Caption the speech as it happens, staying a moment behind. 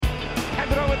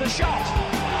the shot. Oh,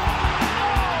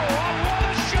 what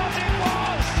a shot it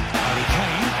was! Harry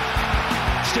Kane.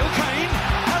 Still Kane.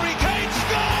 Harry Kane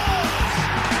scores!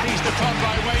 He's defended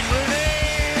by Wayne Rooney.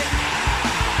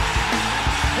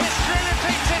 History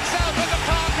repeats itself at the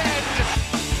Park End.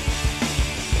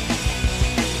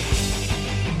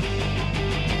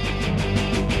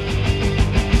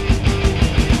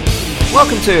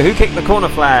 Welcome to Who Kicked the Corner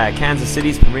Flag, Kansas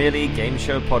City's Premier League game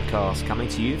show podcast, coming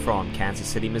to you from Kansas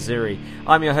City, Missouri.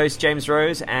 I'm your host, James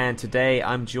Rose, and today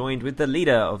I'm joined with the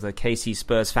leader of the KC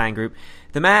Spurs fan group,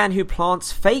 the man who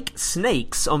plants fake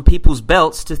snakes on people's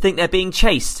belts to think they're being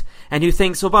chased, and who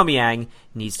thinks Aubameyang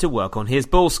needs to work on his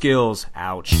ball skills.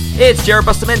 Ouch. It's Jared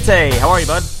Bustamante. How are you,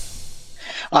 bud?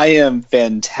 I am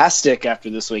fantastic after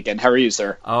this weekend. How are you,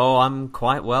 sir? Oh, I'm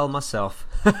quite well myself.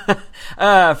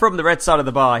 From the red side of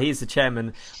the bar, he's the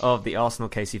chairman of the Arsenal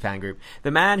KC fan group, the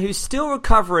man who's still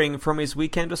recovering from his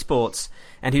weekend of sports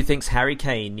and who thinks Harry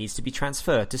Kane needs to be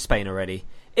transferred to Spain already.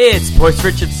 It's Boyce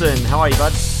Richardson. How are you,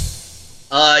 bud?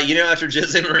 After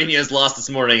Jose Mourinho's loss this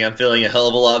morning, I'm feeling a hell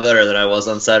of a lot better than I was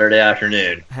on Saturday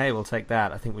afternoon. Hey, we'll take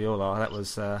that. I think we all are. That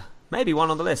was maybe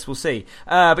one on the list. We'll see.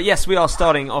 But yes, we are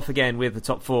starting off again with the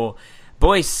top four.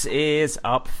 Boyce is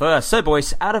up first. So,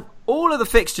 Boyce, out of all of the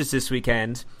fixtures this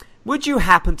weekend, would you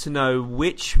happen to know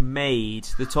which made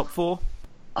the top four?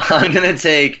 I'm going to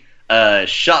take a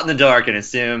shot in the dark and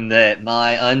assume that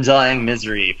my undying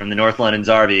misery from the North London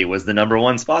Derby was the number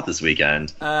one spot this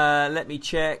weekend. Let me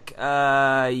check.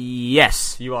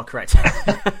 Yes, you are correct.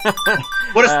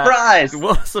 What a surprise!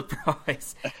 What a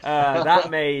surprise. That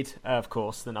made, of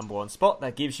course, the number one spot.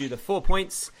 That gives you the 4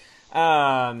 points.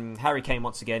 Harry Kane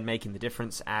once again making the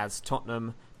difference as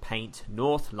Tottenham paint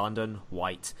North London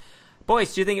white.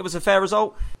 Boys, do you think it was a fair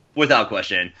result? Without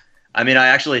question. I mean, I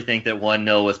actually think that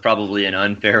 1-0 was probably an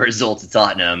unfair result to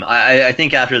Tottenham. I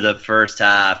think after the first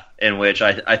half, in which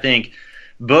I think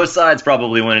both sides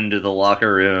probably went into the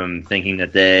locker room thinking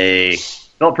that they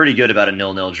felt pretty good about a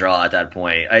 0-0 draw at that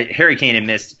point. Harry Kane had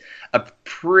missed a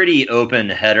pretty open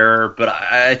header, but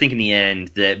I think in the end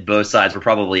that both sides were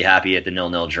probably happy at the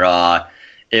 0-0 draw.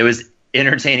 It was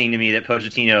entertaining to me that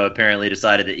Pochettino apparently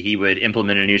decided that he would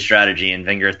implement a new strategy, and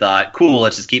Wenger thought, cool,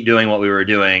 let's just keep doing what we were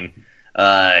doing,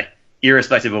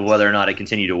 irrespective of whether or not it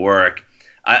continued to work.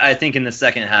 I think in the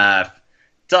second half,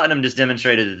 Tottenham just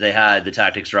demonstrated that they had the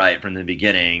tactics right from the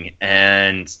beginning,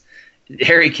 and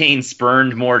Harry Kane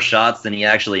spurned more shots than he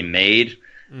actually made.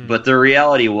 But the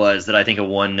reality was that I think a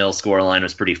 1-0 scoreline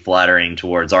was pretty flattering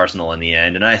towards Arsenal in the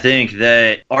end. And I think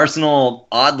that Arsenal,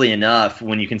 oddly enough,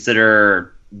 when you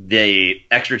consider the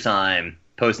extra time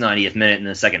post-90th minute in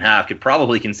the second half, could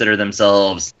probably consider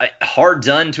themselves hard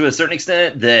done to a certain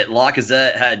extent, that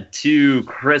Lacazette had two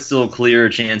crystal clear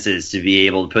chances to be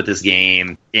able to put this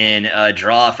game in a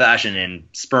draw fashion and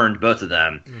spurned both of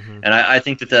them. Mm-hmm. And I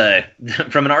think that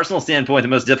from an Arsenal standpoint, the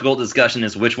most difficult discussion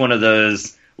is which one of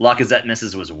those Lacazette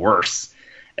misses was worse.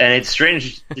 And it's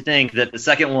strange to think that the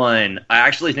second one, I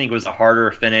actually think, was a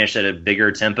harder finish at a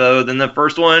bigger tempo than the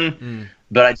first one.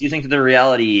 But I do think that the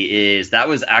reality is that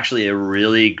was actually a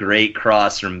really great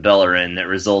cross from Bellerin that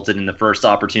resulted in the first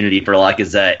opportunity for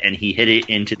Lacazette, and he hit it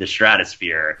into the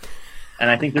stratosphere.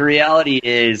 And I think the reality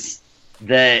is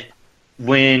that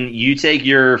when you take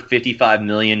your £55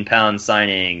 million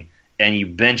signing and you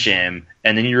bench him,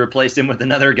 and then you replace him with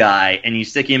another guy, and you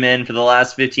stick him in for the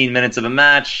last 15 minutes of a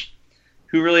match,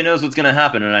 who really knows what's going to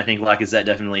happen? And I think Lacazette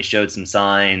definitely showed some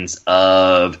signs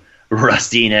of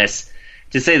rustiness,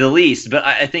 to say the least. But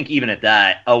I think even at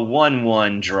that, a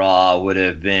 1-1 draw would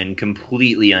have been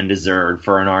completely undeserved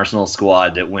for an Arsenal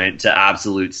squad that went to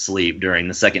absolute sleep during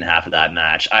the second half of that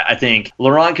match. I think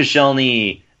Laurent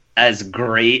Koscielny, as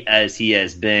great as he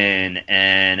has been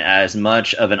and as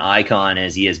much of an icon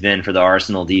as he has been for the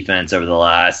Arsenal defense over the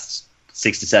last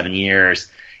 6 to 7 years,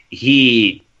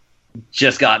 he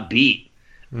just got beat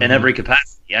in every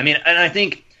capacity. I mean, and I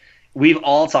think we've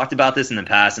all talked about this in the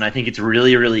past, and I think it's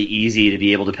really, really easy to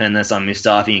be able to pin this on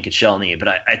Mustafi and Koscielny, but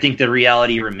I think the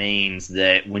reality remains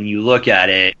that when you look at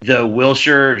it, the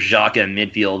Wilshere Xhaka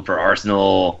midfield for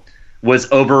Arsenal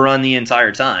was overrun the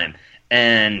entire time.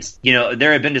 And,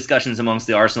 there have been discussions amongst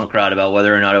the Arsenal crowd about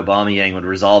whether or not Aubameyang would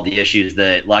resolve the issues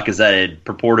that Lacazette had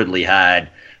purportedly had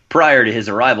prior to his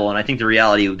arrival. And I think the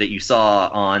reality that you saw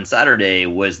on Saturday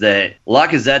was that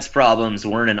Lacazette's problems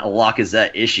weren't a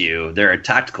Lacazette issue. They're a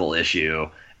tactical issue.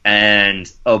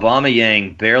 And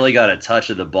Aubameyang barely got a touch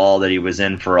of the ball that he was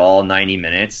in for all 90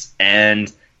 minutes. And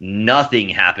nothing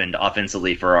happened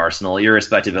offensively for Arsenal,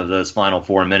 irrespective of those final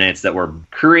 4 minutes that were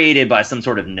created by some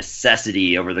sort of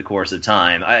necessity over the course of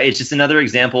time. It's just another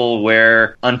example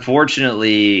where,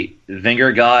 unfortunately,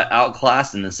 Wenger got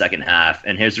outclassed in the second half,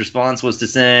 and his response was to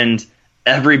send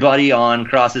everybody on,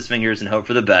 cross his fingers, and hope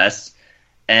for the best.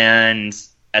 And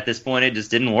at this point, it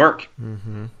just didn't work.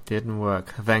 Didn't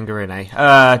work. Wenger in,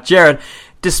 eh? Jared,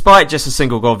 despite just a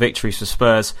single goal victory for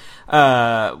Spurs,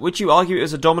 would you argue it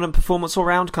was a dominant performance all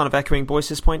round, kind of echoing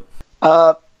Boyce's point?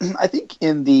 I think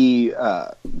in the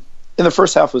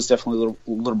first half was definitely a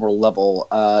little more level.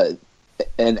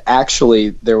 And actually,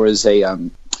 there was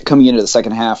coming into the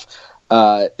second half,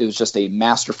 it was just a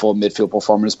masterful midfield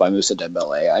performance by Moussa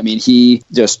Dembele. I mean, he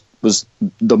just was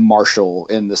the marshal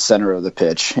in the center of the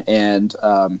pitch. And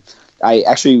I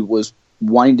actually was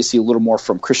wanting to see a little more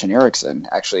from Christian Eriksen,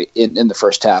 actually, in the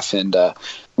first half. And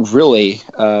really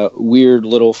weird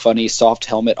little funny soft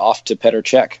helmet off to Petr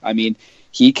Cech. I mean,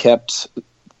 he kept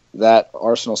that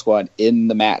Arsenal squad in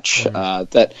the match.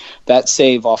 That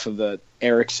save off of the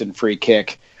Eriksen free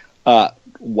kick,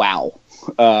 wow.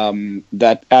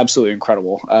 That absolutely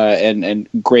incredible and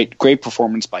great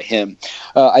performance by him.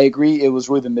 I agree, it was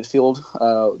really the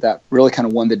midfield that really kind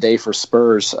of won the day for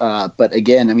Spurs. But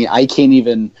again, I mean, I can't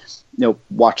even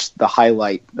watch the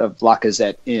highlight of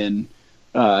Lacazette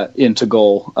into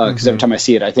goal because every time I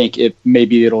see it, I think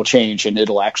maybe it'll change and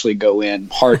it'll actually go in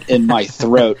heart in my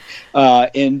throat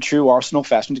in true Arsenal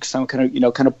fashion, because I'm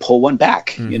kind of pull one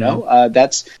back.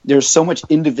 There's so much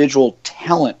individual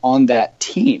talent on that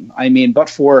team. I mean, but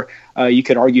for you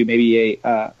could argue maybe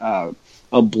a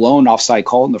blown offside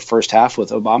call in the first half with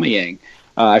Aubameyang.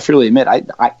 I freely admit I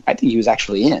think he was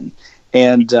actually in,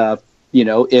 and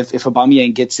if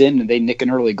Aubameyang gets in and they nick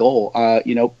an early goal,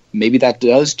 maybe that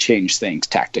does change things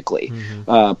tactically.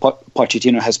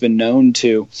 Pochettino has been known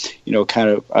to,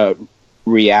 kind of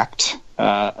react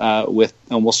with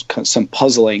almost some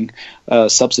puzzling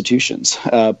substitutions.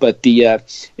 But the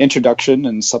introduction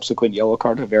and subsequent yellow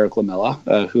card of Eric Lamela,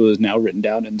 who is now written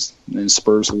down in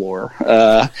Spurs lore,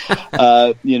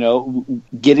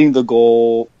 getting the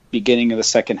goal beginning of the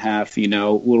second half, a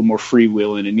little more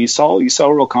freewheeling, and you saw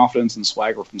real confidence and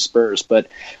swagger from Spurs. But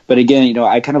again,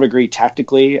 I kind of agree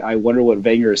tactically. I wonder what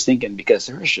Wenger is thinking, because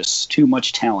there is just too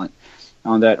much talent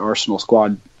on that Arsenal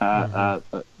squad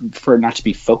for it not to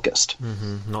be focused,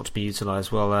 not to be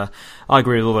utilised. Well, I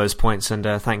agree with all those points, and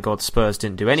thank God Spurs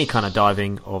didn't do any kind of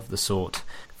diving of the sort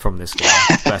from this game.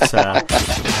 But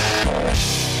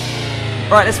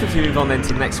right, let's quickly move on then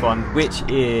to the next one, which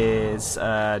is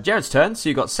Jared's turn. So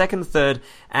you've got second, third,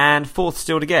 and fourth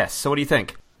still to guess. So what do you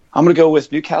think? I'm going to go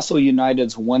with Newcastle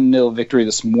United's 1-0 victory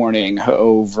this morning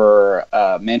over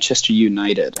Manchester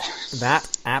United. That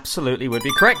absolutely would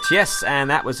be correct, yes. And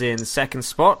that was in second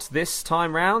spot this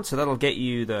time round, so that'll get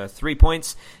you the 3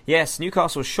 points. Yes,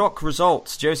 Newcastle shock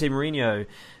results. Jose Mourinho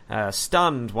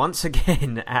stunned once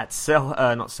again at St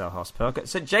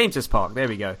James's Park. There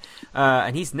we go.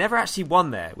 And he's never actually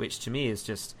won there, which to me is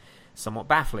just somewhat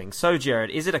baffling. So, Jared,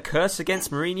 is it a curse against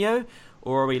Mourinho,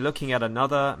 or are we looking at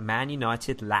another Man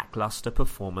United lackluster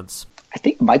performance? I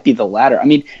think it might be the latter. I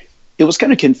mean, it was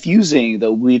kind of confusing,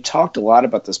 though. We've talked a lot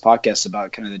about this podcast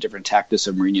about kind of the different tactics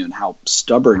of Mourinho and how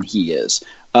stubborn he is.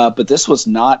 But this was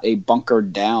not a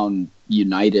bunkered down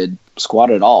United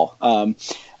squad at all.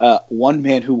 One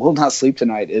man who will not sleep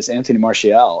tonight is Anthony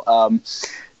Martial.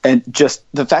 And just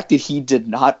the fact that he did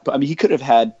not, I mean, he could have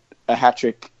had a hat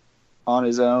trick on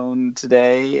his own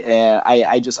today. And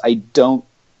I don't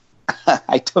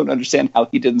understand how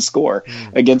he didn't score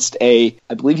against I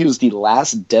believe he was the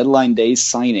last deadline day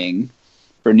signing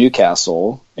for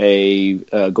Newcastle, a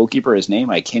goalkeeper. His name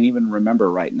I can't even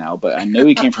remember right now, but I know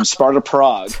he came from Sparta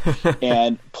Prague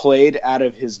and played out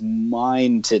of his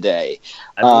mind today.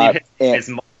 I believe it's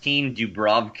Martin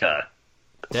Dubravka.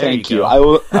 Thank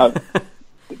you.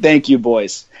 Thank you,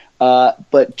 boys.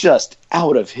 But just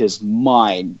out of his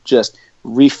mind, just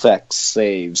reflex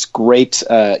saves, great,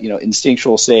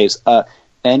 instinctual saves,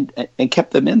 and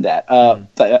kept them in that.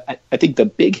 I think the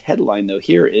big headline, though,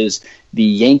 here is the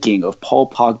yanking of Paul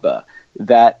Pogba.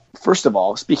 That, first of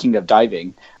all, speaking of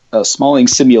diving, a Smalling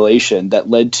simulation that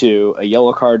led to a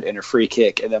yellow card and a free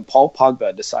kick, and then Paul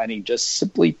Pogba deciding just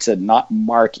simply to not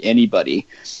mark anybody,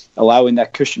 allowing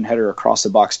that cushion header across the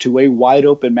box to a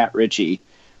wide-open Matt Ritchie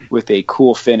with a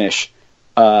cool finish.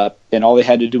 And all they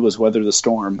had to do was weather the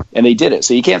storm, and they did it.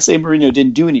 So you can't say Mourinho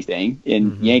didn't do anything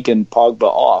in yanking Pogba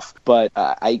off, but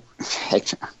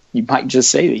you might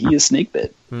just say that he is snake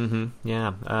bit.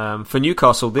 Yeah. For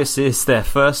Newcastle, this is their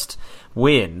first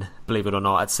win, believe it or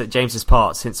not, at St James's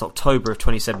Park since October of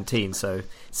 2017, so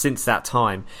since that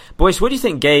time. Boys, what do you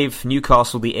think gave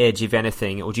Newcastle the edge, if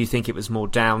anything, or do you think it was more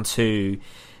down to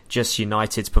just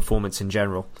United's performance in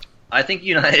general? I think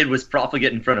United was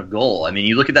profligate in front of goal. I mean,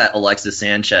 you look at that Alexis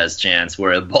Sanchez chance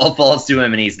where the ball falls to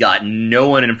him and he's got no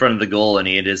one in front of the goal and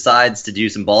he decides to do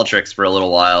some ball tricks for a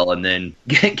little while and then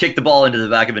kick the ball into the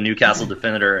back of a Newcastle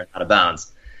defender out of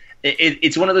bounds.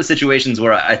 It's one of those situations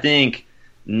where I think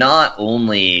not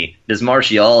only does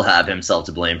Martial have himself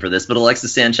to blame for this, but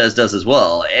Alexis Sanchez does as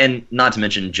well. And not to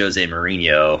mention Jose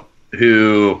Mourinho,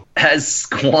 who has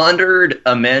squandered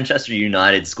a Manchester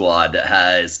United squad that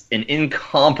has an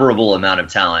incomparable amount of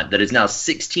talent, that is now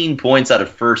 16 points out of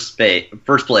first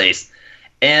place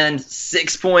and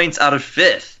 6 points out of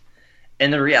fifth.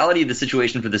 And the reality of the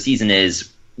situation for the season is,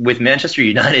 with Manchester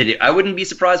United, I wouldn't be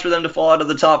surprised for them to fall out of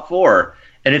the top four.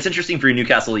 And it's interesting for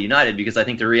Newcastle United because I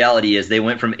think the reality is they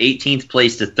went from 18th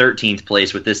place to 13th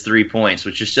place with this 3 points,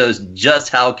 which just shows just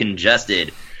how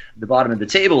congested the bottom of the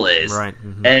table is. Right.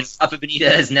 Mm-hmm. And Rafa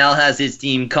Benitez now has his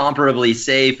team comparably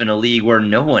safe in a league where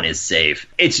no one is safe.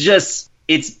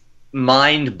 It's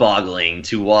mind-boggling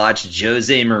to watch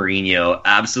Jose Mourinho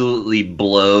absolutely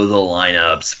blow the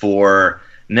lineups for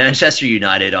Manchester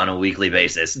United on a weekly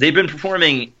basis. They've been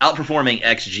outperforming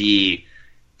XG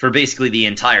for basically the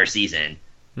entire season.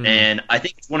 Mm-hmm. And I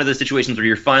think it's one of those situations where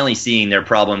you're finally seeing their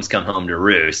problems come home to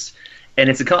roost. And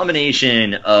it's a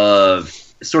combination of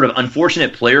sort of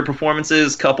unfortunate player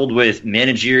performances coupled with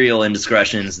managerial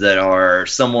indiscretions that are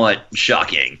somewhat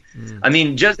shocking. Mm. I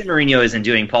mean, Jose Mourinho isn't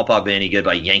doing Paul Pogba any good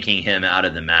by yanking him out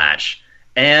of the match.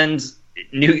 And,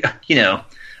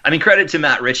 credit to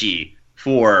Matt Ritchie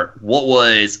for what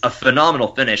was a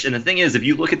phenomenal finish. And the thing is, if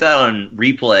you look at that on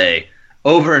replay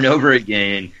over and over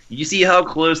again, you see how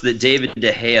close that David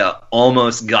De Gea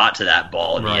almost got to that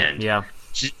ball in the end. Yeah.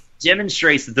 Just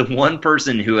demonstrates that the one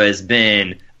person who has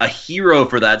been a hero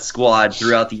for that squad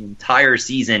throughout the entire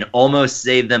season almost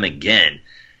saved them again.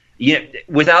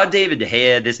 Without David De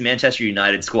Gea, this Manchester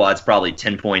United squad's probably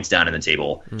 10 points down in the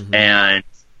table. Mm-hmm. And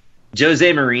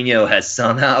Jose Mourinho has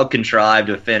somehow contrived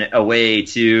a way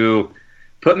to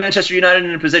put Manchester United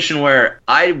in a position where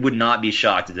I would not be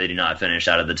shocked if they do not finish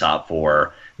out of the top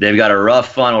four. They've got a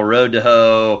rough final road to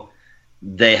hoe.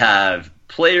 They have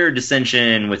player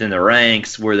dissension within the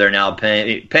ranks where they're now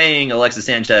paying Alexis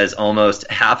Sanchez almost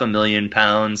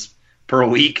 £500,000 per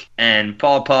week. And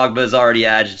Paul Pogba is already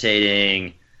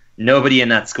agitating. Nobody in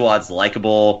that squad's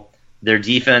likable. Their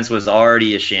defense was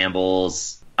already a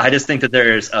shambles. I just think that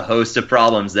there's a host of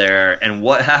problems there. And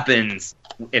what happens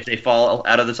if they fall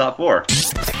out of the top four?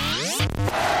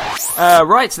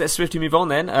 Right, so let's swiftly move on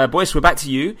then. Boyce, we're back to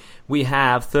you. We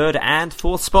have third and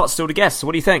fourth spots still to guess. So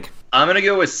what do you think? I'm going to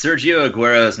go with Sergio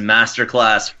Aguero's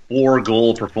masterclass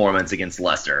 4-goal performance against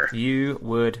Leicester. You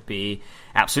would be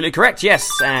absolutely correct, yes.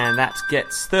 And that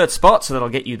gets third spot, so that'll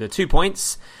get you the 2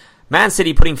 points. Man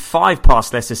City putting 5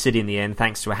 past Leicester City in the end,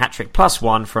 thanks to a hat-trick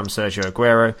 +1 from Sergio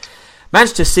Aguero.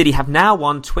 Manchester City have now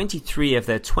won 23 of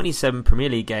their 27 Premier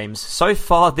League games so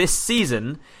far this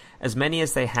season, as many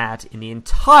as they had in the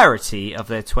entirety of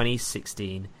their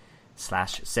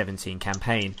 2016/17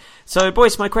 campaign. So,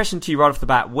 Boyce, my question to you right off the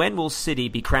bat, when will City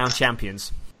be crowned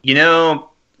champions?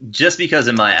 Just because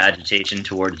of my agitation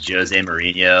towards Jose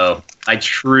Mourinho, I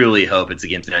truly hope it's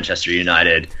against Manchester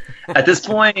United. At this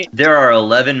point, there are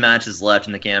 11 matches left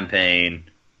in the campaign,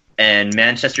 and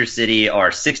Manchester City are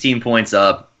 16 points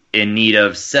up, in need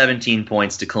of 17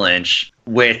 points to clinch,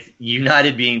 with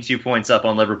United being 2 points up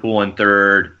on Liverpool in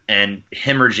third and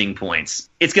hemorrhaging points.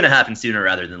 It's going to happen sooner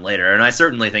rather than later, and I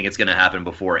certainly think it's going to happen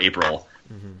before April.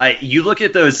 Mm-hmm. You look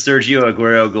at those Sergio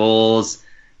Aguero goals,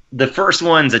 the first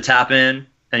one's a tap-in,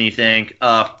 and you think,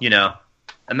 a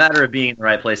matter of being in the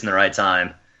right place in the right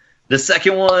time. The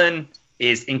second one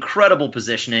is incredible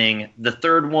positioning. The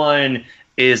third one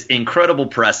is incredible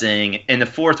pressing, and the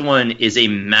fourth one is a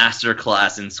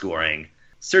masterclass in scoring.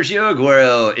 Sergio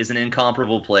Aguero is an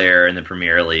incomparable player in the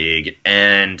Premier League,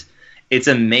 and it's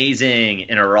amazing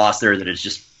in a roster that is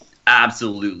just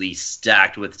absolutely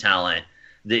stacked with talent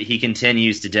that he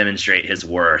continues to demonstrate his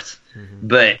worth. Mm-hmm.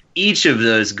 But each of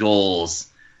those goals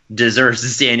deserves a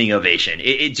standing ovation.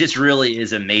 It just really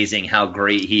is amazing how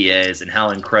great he is and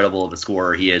how incredible of a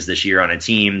scorer he is this year on a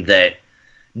team that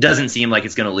doesn't seem like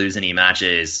it's going to lose any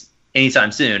matches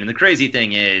anytime soon. And the crazy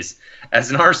thing is,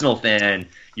 as an Arsenal fan,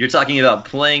 you're talking about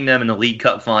playing them in the League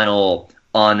Cup final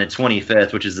on the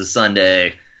 25th, which is a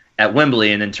Sunday, at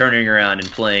Wembley, and then turning around and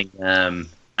playing them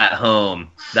at home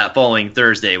that following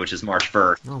Thursday, which is March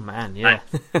 1st. Oh, man, yeah.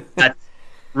 That's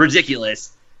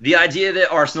ridiculous. The idea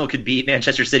that Arsenal could beat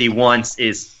Manchester City once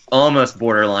is almost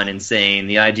borderline insane.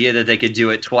 The idea that they could do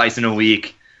it twice in a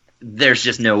week, there's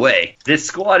just no way. This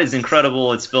squad is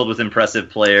incredible. It's filled with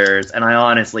impressive players, and I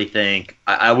honestly think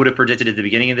I would have predicted at the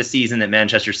beginning of the season that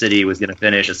Manchester City was going to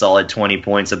finish a solid 20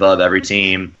 points above every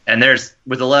team. And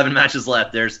with 11 matches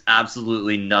left, there's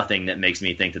absolutely nothing that makes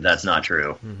me think that that's not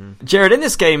true. Mm-hmm. Jared, in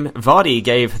this game, Vardy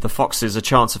gave the Foxes a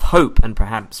chance of hope and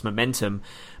perhaps momentum.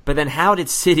 But then how did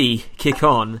City kick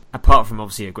on, apart from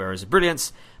obviously Aguero's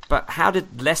brilliance? But how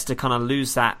did Leicester kind of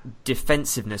lose that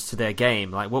defensiveness to their game?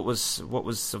 Like, what was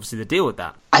obviously the deal with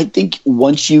that? I think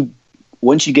once you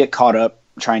get caught up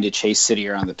trying to chase City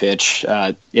around the pitch,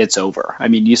 it's over. I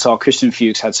mean, you saw Christian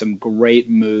Fuchs had some great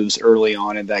moves early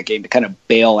on in that game to kind of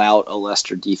bail out a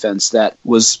Leicester defense that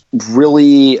was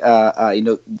really,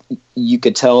 you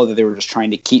could tell that they were just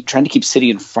trying to keep City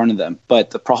in front of them. But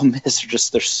the problem is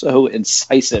they're so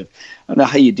incisive. I don't know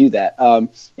how you do that.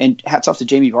 And hats off to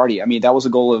Jamie Vardy. I mean, that was a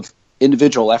goal of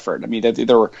individual effort. I mean,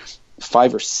 there were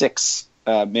 5 or 6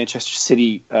 Manchester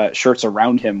City shirts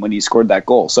around him when he scored that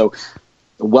goal. So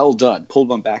well done. Pulled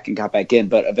one back and got back in.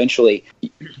 But eventually,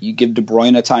 you give De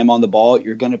Bruyne time on the ball,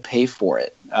 you're going to pay for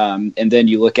it. And then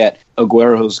you look at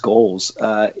Aguero's goals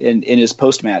in his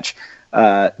post-match.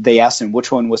 They asked him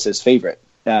which one was his favorite.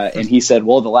 And he said,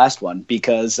 well, the last one,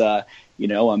 because,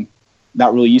 I'm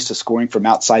not really used to scoring from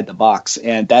outside the box.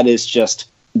 And that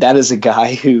is a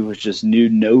guy who just knew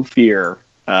no fear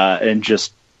and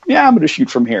just, I'm going to shoot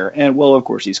from here. And, well, of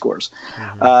course he scores.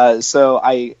 Mm-hmm. So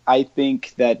I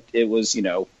think that it was,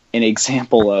 an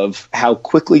example of how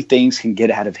quickly things can get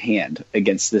out of hand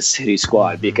against this City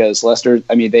squad. Mm-hmm. Because Leicester,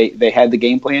 I mean, they had the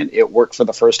game plan. It worked for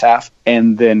the first half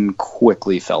and then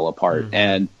quickly fell apart. Mm-hmm.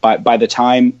 And by the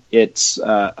time it's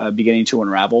beginning to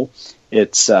unravel,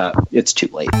 it's too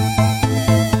late.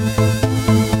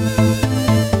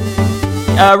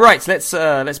 Right,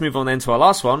 let's move on then to our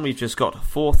last one. We've just got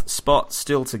 4th spot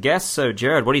still to guess. So,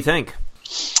 Jared, what do you think?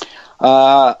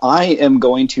 I am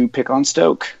going to pick on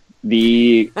Stoke.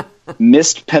 The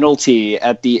missed penalty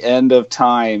at the end of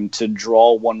time to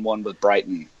draw 1-1 with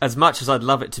Brighton. As much as I'd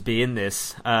love it to be in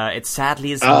this, it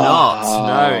sadly is not.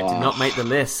 No, it did not make the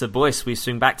list. So, Boyce, we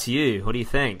swing back to you. What do you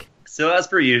think? So as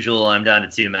per usual, I'm down to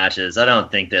 2 matches. I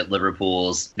don't think that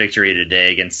Liverpool's victory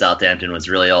today against Southampton was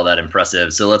really all that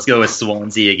impressive. So let's go with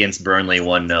Swansea against Burnley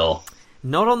 1-0.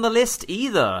 Not on the list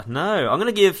either. No, I'm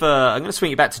going to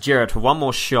swing it back to Jared for one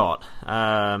more shot.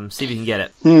 See if you can get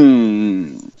it.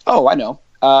 Oh, I know.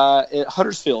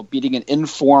 Huddersfield beating an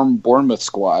informed Bournemouth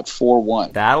squad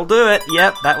 4-1. That'll do it.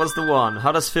 Yep, that was the one.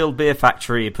 Huddersfield Beer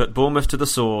Factory put Bournemouth to the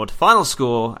sword. Final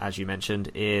score, as you mentioned,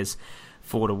 is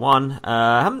 4-1.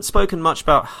 I haven't spoken much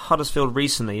about Huddersfield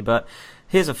recently, but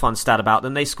here's a fun stat about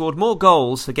them. They scored more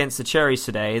goals against the Cherries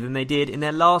today than they did in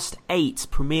their last 8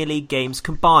 Premier League games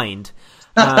combined.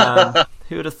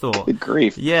 Who would have thought? Good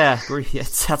grief. Yeah,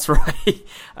 yes, that's right.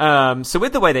 So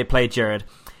with the way they played, Jared,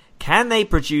 can they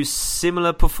produce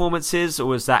similar performances,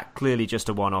 or is that clearly just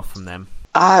a one-off from them?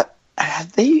 Huddersfield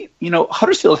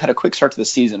had a quick start to the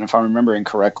season, if I'm remembering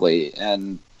correctly,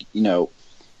 and,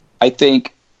 I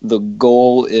think if the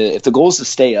goal is to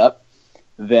stay up,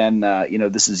 then,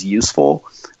 this is useful.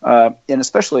 And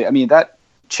especially, that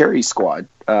Cherry squad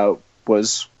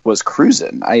was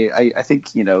cruising. I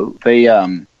think,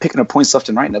 they picking up points left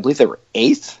and right, and I believe they were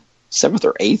 7th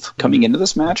or 8th coming into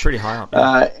this match. Pretty high up.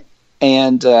 Yeah.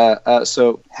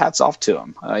 So hats off to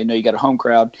them. You got a home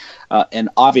crowd, and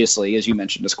obviously, as you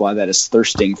mentioned, a squad that is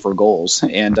thirsting for goals.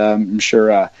 And I'm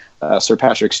sure Sir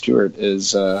Patrick Stewart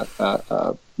is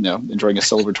enjoying a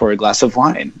celebratory glass of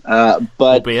wine.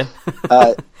 But beer.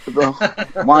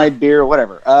 Wine, beer,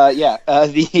 whatever.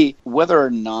 The whether or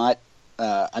not,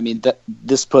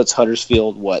 this puts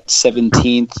Huddersfield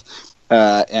 17th,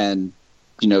 and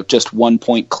just 1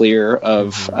 point clear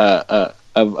of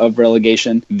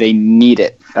relegation. They need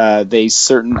it.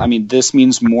 This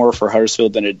means more for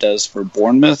Huddersfield than it does for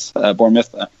Bournemouth. I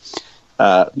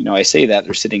say that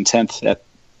they're sitting 10th at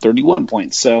 31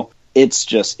 points. So it's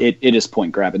just it is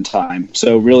point grabbing time.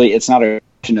 So really, it's not a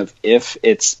question of if,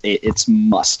 it's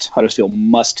must. Huddersfield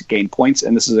must gain points,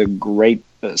 and this is a great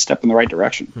step in the right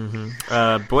direction.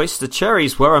 Mm-hmm. Boyce, the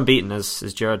Cherries were unbeaten, as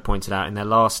Jared pointed out, in their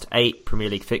last 8 Premier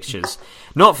League fixtures.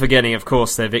 Not forgetting, of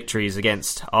course, their victories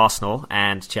against Arsenal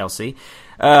and Chelsea.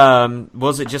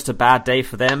 Was it just a bad day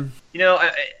for them?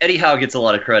 Eddie Howe gets a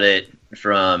lot of credit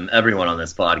from everyone on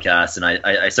this podcast, and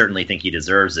I certainly think he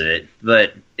deserves it.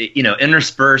 But,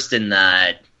 interspersed in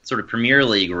that sort of Premier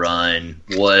League run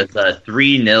was a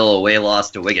 3-0 away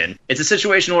loss to Wigan. It's a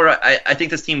situation where I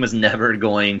think this team was never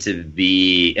going to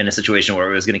be in a situation where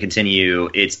it was going to continue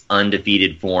its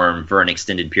undefeated form for an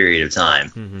extended period of time.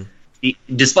 Mm-hmm.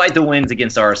 Despite the wins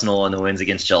against Arsenal and the wins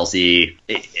against Chelsea,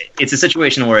 it's a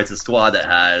situation where it's a squad that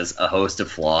has a host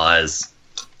of flaws.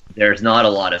 There's not a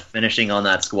lot of finishing on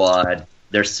that squad.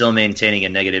 They're still maintaining a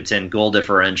negative 10 goal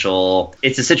differential.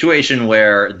 It's a situation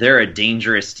where they're a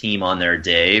dangerous team on their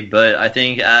day, but I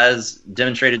think as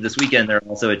demonstrated this weekend, they're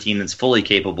also a team that's fully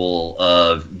capable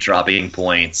of dropping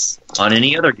points on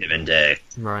any other given day.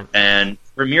 Right. And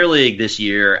Premier League this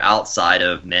year, outside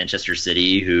of Manchester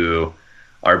City, who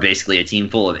are basically a team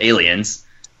full of aliens,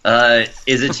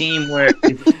 is a team where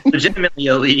it's legitimately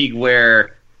a league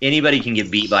where anybody can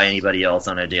get beat by anybody else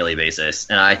on a daily basis.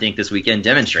 And I think this weekend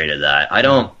demonstrated that.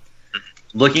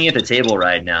 Looking at the table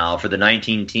right now for the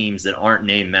 19 teams that aren't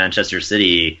named Manchester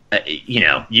City,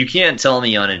 you can't tell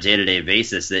me on a day-to-day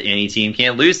basis that any team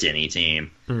can't lose to any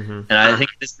team. Mm-hmm. And I think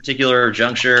this particular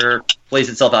juncture plays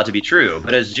itself out to be true.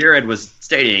 But as Jared was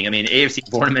stating, AFC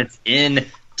Bournemouth's in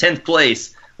 10th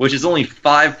place, which is only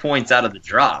 5 points out of the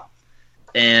drop.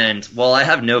 And while I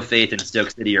have no faith in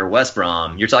Stoke City or West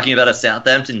Brom, you're talking about a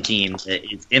Southampton team that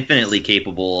is infinitely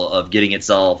capable of getting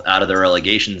itself out of the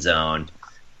relegation zone.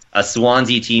 A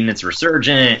Swansea team that's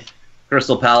resurgent,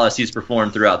 Crystal Palace who's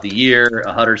performed throughout the year,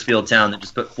 a Huddersfield town that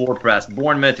just put 4 past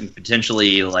Bournemouth and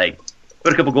potentially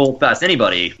put a couple goals past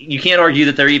anybody. You can't argue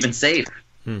that they're even safe.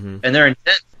 Mm-hmm. And they're in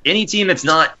 10th. Any team that's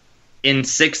not in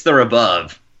 6th or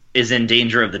above is in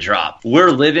danger of the drop.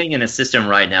 We're living in a system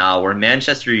right now where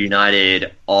Manchester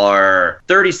United are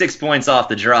 36 points off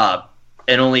the drop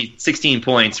and only 16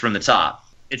 points from the top.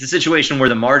 It's a situation where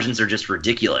the margins are just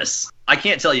ridiculous. I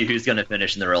can't tell you who's going to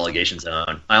finish in the relegation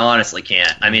zone. I honestly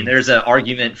can't. There's an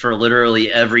argument for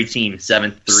literally every team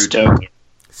 7th through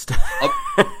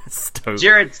 20th.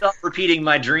 Jared, stop repeating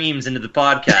my dreams into the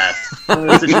podcast.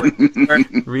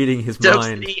 Reading his Stoke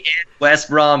mind. City and West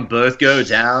Brom both go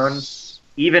down.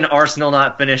 Even Arsenal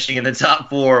not finishing in the top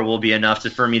 4 will be enough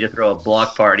for me to throw a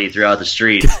block party throughout the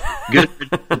streets. Good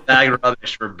bag of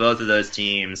rubbish for both of those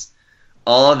teams,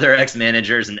 all of their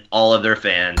ex-managers, and all of their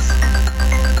fans.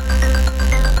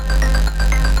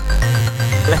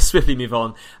 Let's swiftly move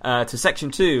on to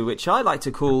Section 2, which I like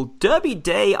to call Derby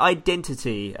Day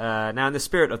Identity. Now, in the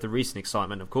spirit of the recent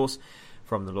excitement, of course,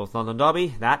 from the North London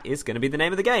Derby, that is going to be the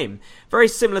name of the game. Very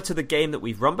similar to the game that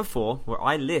we've run before, where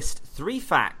I list 3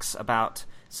 facts about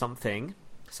something,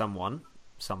 someone,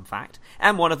 some fact,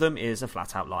 and one of them is a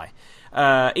flat-out lie.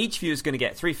 Each of you is going to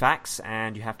get 3 facts,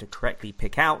 and you have to correctly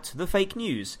pick out the fake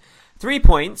news. 3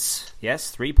 points,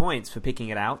 yes, 3 points for picking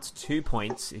it out, 2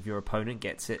 points if your opponent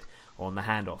gets it on the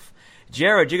handoff.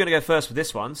 Jared, you're going to go first with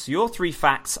this one. So your 3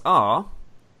 facts are: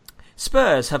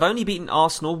 Spurs have only beaten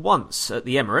Arsenal once at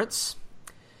the Emirates.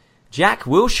 Jack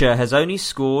Wilshere has only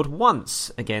scored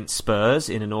once against Spurs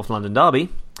in a North London derby.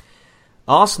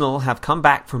 Arsenal have come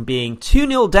back from being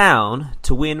 2-0 down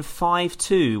to win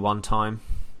 5-2 one time.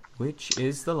 Which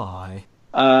is the lie?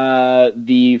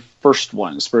 The first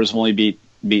one. Spurs have only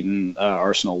beaten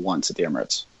Arsenal once at the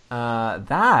Emirates.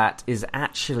 That is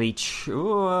actually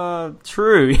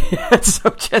true. So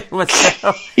check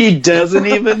myself. He doesn't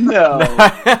even know.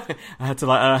 I had to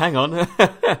hang on. Well,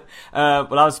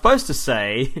 I was supposed to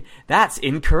say that's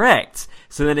incorrect.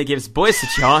 So then it gives Boyce a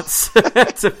chance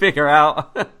to figure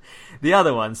out the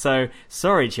other one. So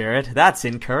sorry, Jared, that's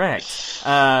incorrect.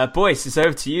 Boyce, it's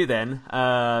over to you then.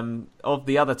 Of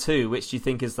the other 2, which do you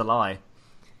think is the lie?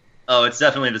 Oh, it's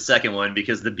definitely the second one,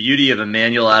 because the beauty of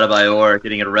Emmanuel Adebayor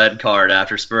getting a red card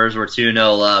after Spurs were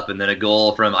 2-0 up, and then a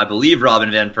goal from, I believe, Robin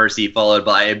van Persie, followed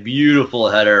by a beautiful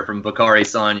header from Bakary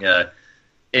Sagna,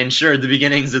 ensured the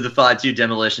beginnings of the 5-2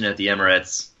 demolition at the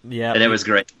Emirates. Yeah, and it was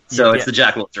great. So it's the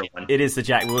Jack Wilshere one. It is the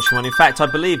Jack Wilshere one. In fact, I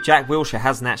believe Jack Wilshere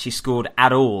hasn't actually scored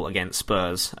at all against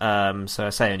Spurs. So I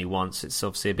say only once. It's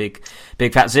obviously a big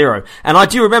fat 0. And I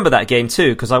do remember that game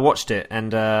too, because I watched it,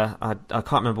 and I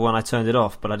can't remember when I turned it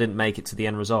off, but I didn't make it to the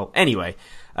end result. Anyway,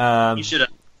 you should have.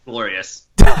 Glorious.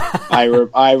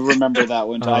 I remember that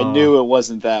one. I knew it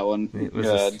wasn't that one. It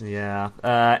was yeah.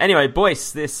 Anyway,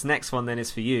 Boyce, this next one then is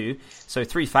for you. So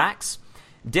 3 facts.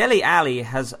 Dele Alli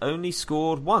has only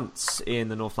scored once in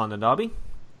the North London derby.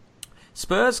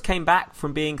 Spurs came back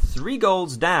from being 3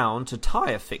 goals down to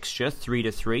tie a fixture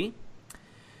 3-3.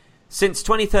 Since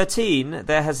 2013,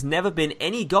 there has never been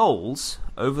any goals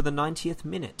over the 90th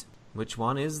minute. Which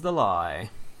one is the lie?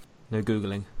 No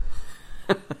Googling.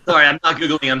 Sorry, I'm not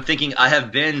Googling. I'm thinking I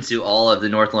have been to all of the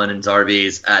North London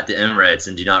derbies at the Emirates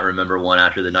and do not remember one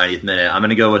after the 90th minute. I'm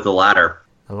going to go with the latter.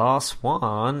 The last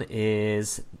one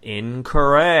is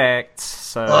Incorrect.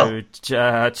 So,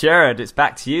 Jared, it's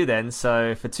back to you then.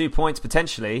 So, for 2 points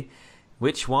potentially,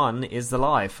 which one is the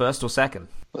lie, first or second?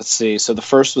 Let's see. So the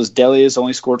first was Delhi has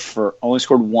only scored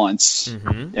once,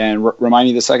 and remind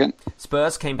me the second.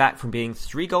 Spurs came back from being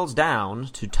 3 goals down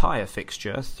to tie a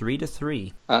fixture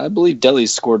 3-3. I believe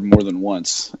Delhi's scored more than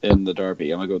once in the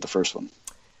derby. I'm gonna go with the first one.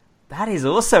 That is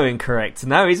also incorrect.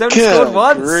 No, he's only Good scored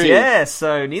once. grief. Yeah,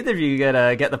 so neither of you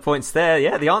get the points there.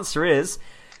 Yeah, the answer is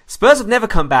Spurs have never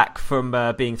come back from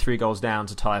being 3 goals down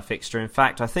to tie a fixture. In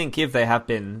fact, I think if they have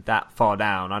been that far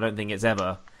down, I don't think it's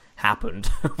ever happened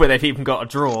where they've even got a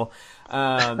draw.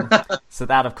 So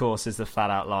that, of course, is the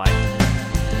flat-out lie.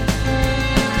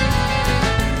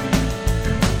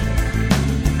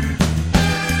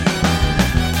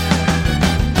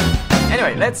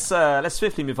 Anyway, let's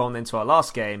swiftly move on then to our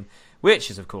last game, which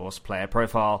is, of course, player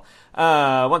profile.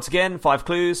 Once again, 5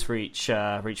 clues for each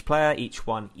player, each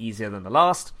one easier than the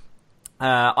last.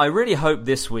 I really hope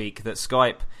this week that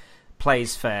Skype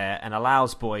plays fair and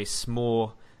allows Boyce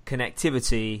more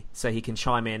connectivity so he can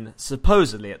chime in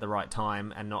supposedly at the right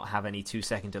time and not have any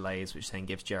 2-second delays, which then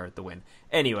gives Jared the win.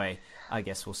 Anyway, I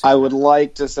guess we'll see. I would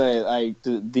like to say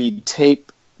the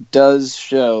tape does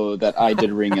show that I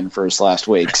did ring in first last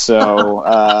week, so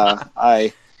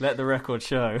I let the record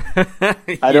show.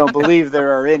 I don't believe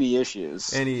there are any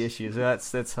issues. Any issues?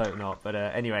 Let's hope not. But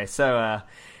anyway, so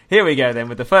here we go then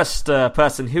with the first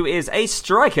person who is a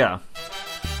striker,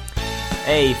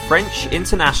 a French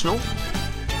international.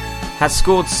 Has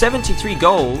scored 73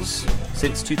 goals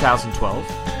since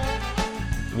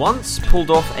 2012. Once pulled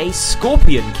off a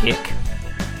scorpion kick.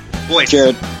 Boyce.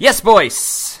 Jared. Yes,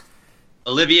 Boyce.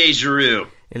 Olivier Giroud.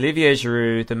 Olivier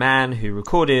Giroud, the man who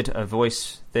recorded a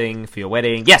voice thing for your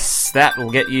wedding. Yes, that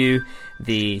will get you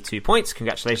the 2 points.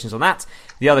 Congratulations on that.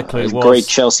 The other clue was... Great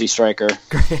Chelsea striker.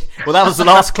 Well, that was the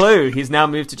last clue. He's now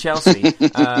moved to Chelsea.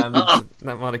 That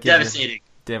might have given Devastating.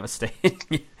 Devastating.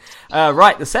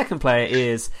 Right, the second player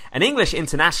is an English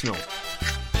international.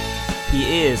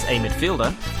 He is a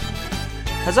midfielder.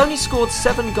 Has only scored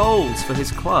 7 goals for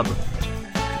his club.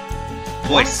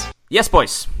 Boyce. Yes,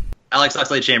 Boyce. Alex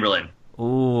Oxlade-Chamberlain.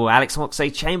 Ooh, Alex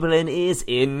Oxlade-Chamberlain is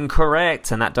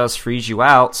incorrect, and that does freeze you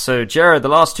out. So, Jared, the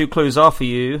last 2 clues are for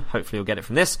you. Hopefully you'll get it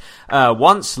from this.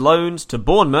 Once loaned to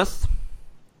Bournemouth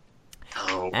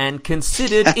and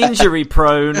considered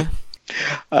injury-prone.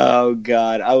 Oh,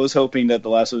 God. I was hoping that the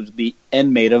last one would be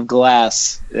and made of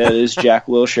glass. That is Jack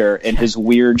Wilshere and his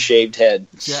weird shaved head.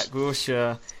 Jack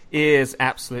Wilshere is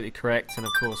absolutely correct. And,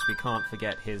 of course, we can't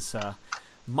forget his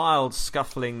mild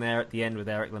scuffling there at the end with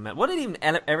Eric Lamela. What did even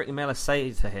Eric Lamela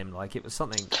say to him? Like, it was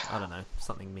something, I don't know,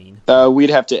 something mean. We'd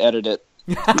have to edit it.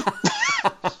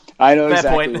 I know Fair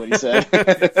exactly point. what he said.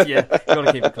 Yeah, you got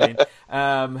to keep it clean.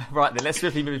 Right, then, let's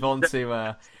swiftly move on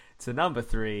to number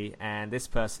 3, and this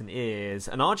person is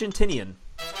an Argentinian.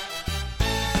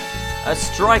 A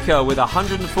striker with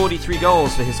 143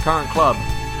 goals for his current club.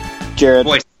 Jared.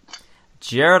 Boyce.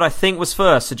 Jared, I think, was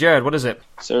first. So, Jared, what is it?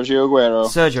 Sergio Aguero.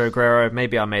 Sergio Aguero.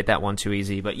 Maybe I made that one too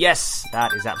easy, but yes,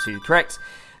 that is absolutely correct.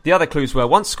 The other clues were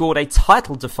once scored a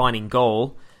title-defining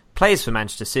goal, plays for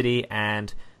Manchester City,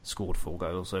 and scored 4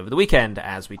 goals over the weekend,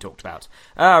 as we talked about.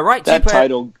 Right, that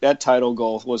title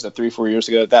goal was it 3-4 years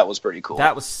ago. That was pretty cool.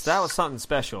 That was something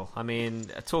special. I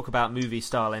mean, talk about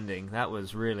movie-style ending. That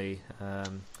was really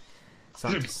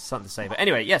something to say. But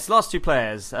anyway, yes, last 2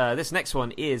 players. This next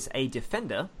one is a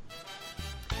defender.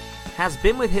 Has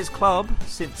been with his club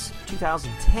since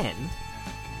 2010.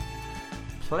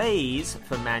 Plays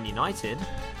for Man United.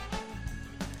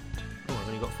 Oh, I've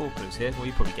only got 4 clues here. Well,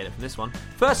 you probably get it from this one.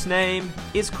 First name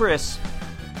is Chris.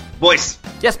 Boyce.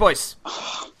 Yes, Boyce.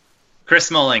 Chris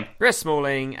Smalling. Chris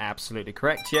Smalling, absolutely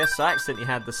correct. Yes, I accidentally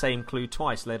had the same clue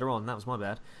twice later on. That was my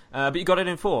bad. But you got it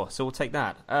in 4, so we'll take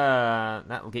that.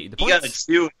 That will get you the points.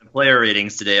 You got a 2 in player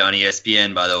ratings today on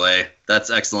ESPN, by the way. That's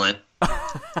excellent.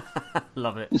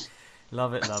 Love it.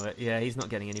 Love it, love it. Yeah, he's not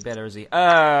getting any better, is he?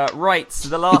 Right, so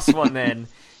the last one then.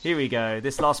 Here we go.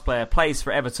 This last player plays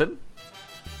for Everton.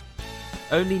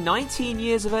 Only 19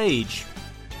 years of age.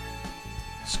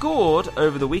 Scored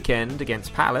over the weekend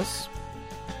against Palace.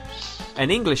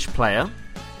 An English player.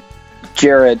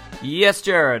 Jared. Yes,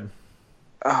 Jared.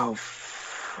 Oh,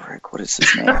 frick, what is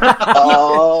his name?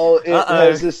 Oh, it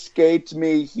has escaped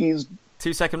me. He's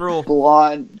 2-second rule.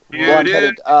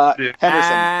 blonde-headed. Henderson.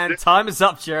 And time is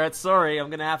up, Jared. Sorry, I'm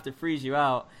going to have to freeze you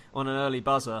out on an early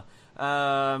buzzer.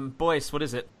 Boyce, what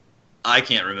is it? I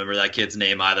can't remember that kid's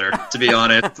name either, to be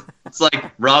honest. It's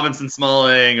like Robinson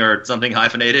Smalling or something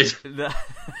hyphenated.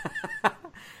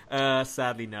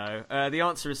 Sadly, no. The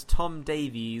answer is Tom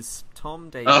Davies.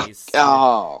 Tom Davies.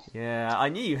 Oh. Yeah, I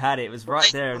knew you had it. It was right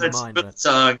there in the mind. But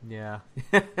song. yeah.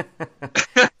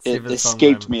 It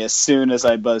escaped me as soon as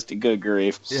I buzzed it. Good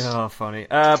grief. Oh, funny.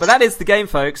 But that is the game,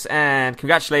 folks, and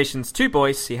congratulations to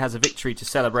Boyce. He has a victory to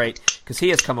celebrate because he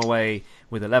has come away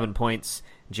with 11 points.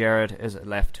 Jared is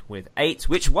left with 8,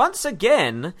 which once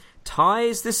again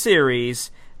ties the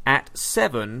series at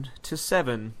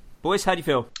 7-7. Boyce, how do you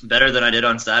feel? Better than I did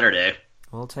on Saturday.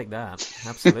 I'll take that.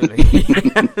 Absolutely.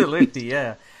 Absolutely,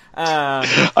 yeah.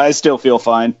 I still feel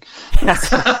fine.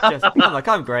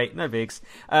 I'm great, no bigs.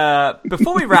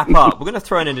 Before we wrap up, we're going to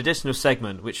throw in an additional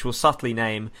segment which we'll subtly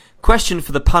name Question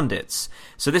for the Pundits.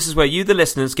 So this is where you, the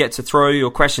listeners, get to throw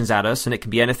your questions at us, and it can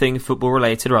be anything football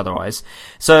related or otherwise.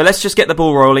 So let's just get the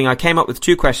ball rolling. I came up with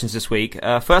 2 questions this week.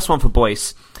 First one for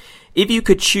Boyce. If you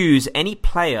could choose any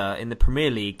player in the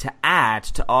Premier League to add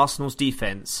to Arsenal's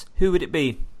defence, who would it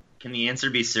be? Can the answer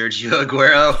be Sergio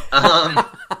Aguero?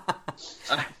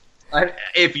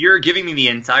 If you're giving me the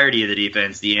entirety of the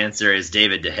defense, the answer is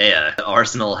David De Gea.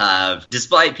 Arsenal have,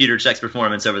 despite Peter Cech's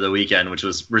performance over the weekend, which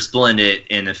was resplendent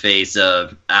in the face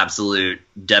of absolute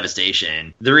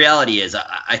devastation, the reality is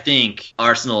I think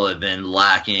Arsenal have been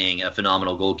lacking a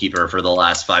phenomenal goalkeeper for the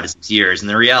last 5 to 6 years. And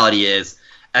the reality is,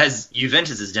 as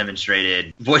Juventus has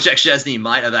demonstrated, Wojciech Szczesny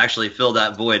might have actually filled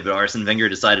that void, but Arsene Wenger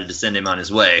decided to send him on his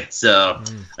way. So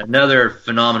another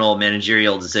phenomenal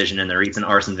managerial decision in the recent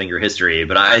Arsene Wenger history.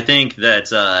 But I think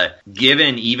that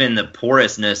given even the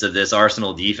porousness of this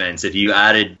Arsenal defense, if you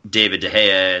added David De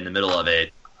Gea in the middle of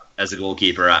it as a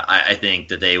goalkeeper, I think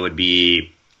that they would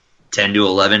be 10 to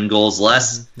 11 goals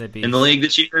less in the league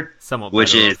this year,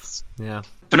 which is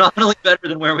phenomenally better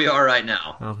than where we are right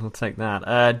now. Oh, I'll take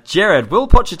that. Jared, will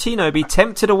Pochettino be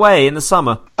tempted away in the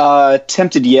summer?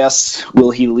 Tempted, yes.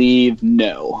 Will he leave?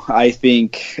 No. I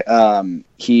think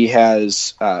he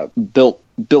has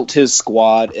built his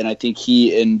squad, and I think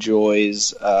he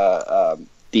enjoys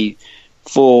the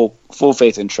full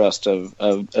faith and trust of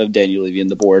Daniel Levy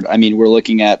and the board. I mean, we're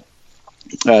looking at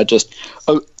just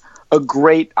a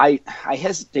great, I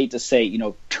hesitate to say,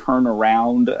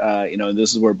 turnaround,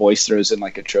 this is where Boyce throws in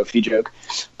like a trophy joke.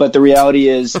 But the reality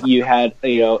is you had,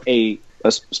 a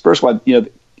Spurs squad,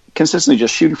 consistently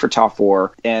just shooting for top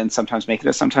 4 and sometimes making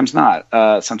it, sometimes not.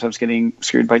 Sometimes getting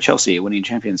screwed by Chelsea, winning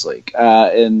Champions League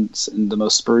in the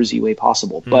most Spursy way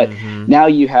possible. But now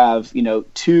you have,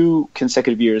 2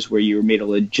 consecutive years where you made a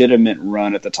legitimate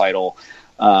run at the title,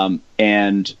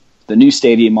 and the new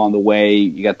stadium on the way.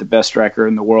 You got the best striker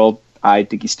in the world. I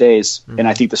think he stays, and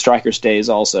I think the striker stays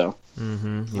also.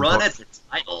 Run at the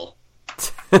title.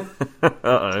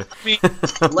 Uh-oh.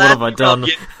 What have I done?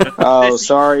 Oh,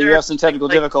 sorry, you have some technical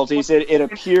difficulties. It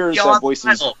appears that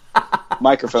Boyce's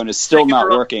microphone is still not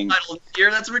working. This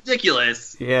year, that's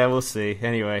ridiculous. Yeah, we'll see.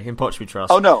 Anyway, in Poch we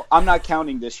trust. Oh no, I'm not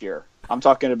counting this year. I'm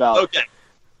talking about. Okay.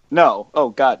 No. Oh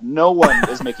God, no one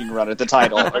is making a run at the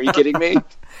title. Are you kidding me?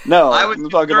 No. I was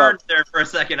concerned there for a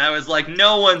second. I was like,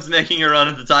 no one's making a run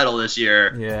at the title this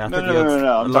year. Yeah. No.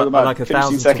 I'm talking about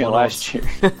finishing second last year.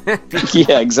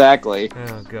 Yeah, exactly.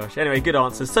 Oh gosh. Anyway, good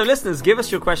answers. So, listeners, give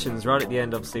us your questions right at the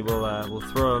end. Obviously, we'll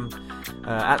throw them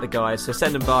at the guys. So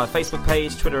send them by our Facebook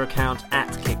page, Twitter account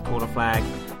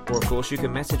 @KickCornerFlag, or of course you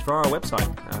can message via our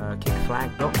website,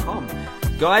 kickflag.com.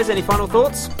 Guys, any final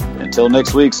thoughts? Until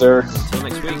next week, sir. Until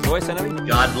next week, Boyce, anything?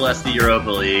 God bless the Europa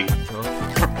League.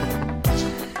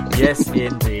 Yes,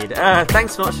 indeed.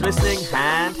 Thanks so much for listening,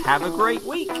 and have a great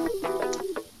week.